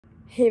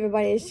Hey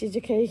everybody, it's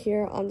CJK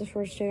here on the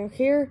Shorts channel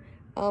here.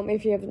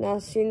 If you have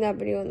not seen that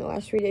video in the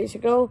last 3 days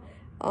ago,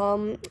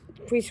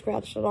 please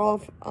scratch it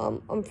off.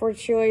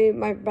 Unfortunately,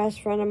 my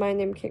best friend of mine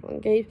named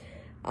Caitlin Gates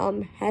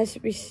has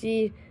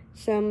received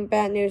some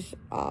bad news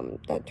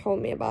that told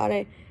me about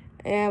it.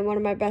 And one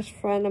of my best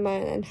friend of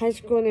mine in high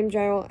school named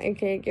Gerald,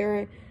 aka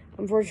Garrett,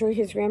 unfortunately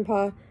his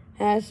grandpa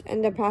has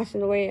ended up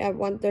passing away at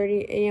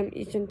 1:30 a.m.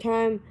 Eastern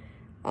time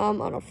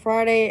on a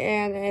Friday,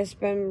 and it's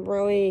been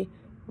really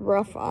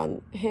rough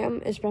on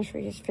him,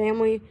 especially his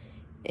family.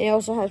 It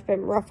also has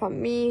been rough on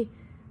me.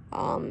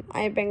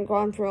 I've been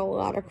going through a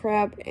lot of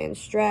crap and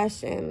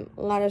stress and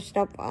a lot of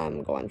stuff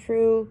I'm going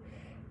through,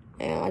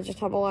 and I just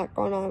have a lot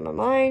going on in my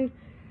mind.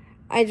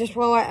 I just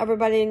want to let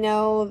everybody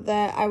know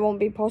that I won't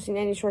be posting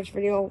any shorts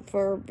video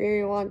for a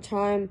very long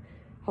time.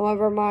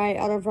 However, my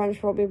other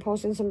friends will be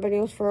posting some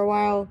videos for a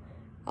while.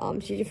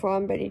 CJ4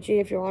 and Betty G,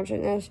 if you're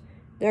watching this,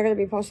 they're going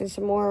to be posting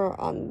some more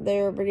on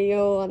their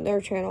video, on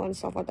their channel, and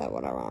stuff like that,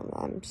 whatever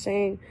I'm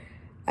saying.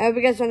 I hope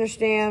you guys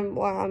understand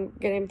what I'm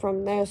getting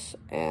from this.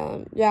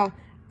 And, yeah,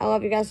 I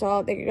love you guys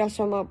all. Thank you guys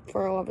so much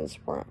for love and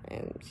support.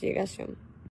 And see you guys soon.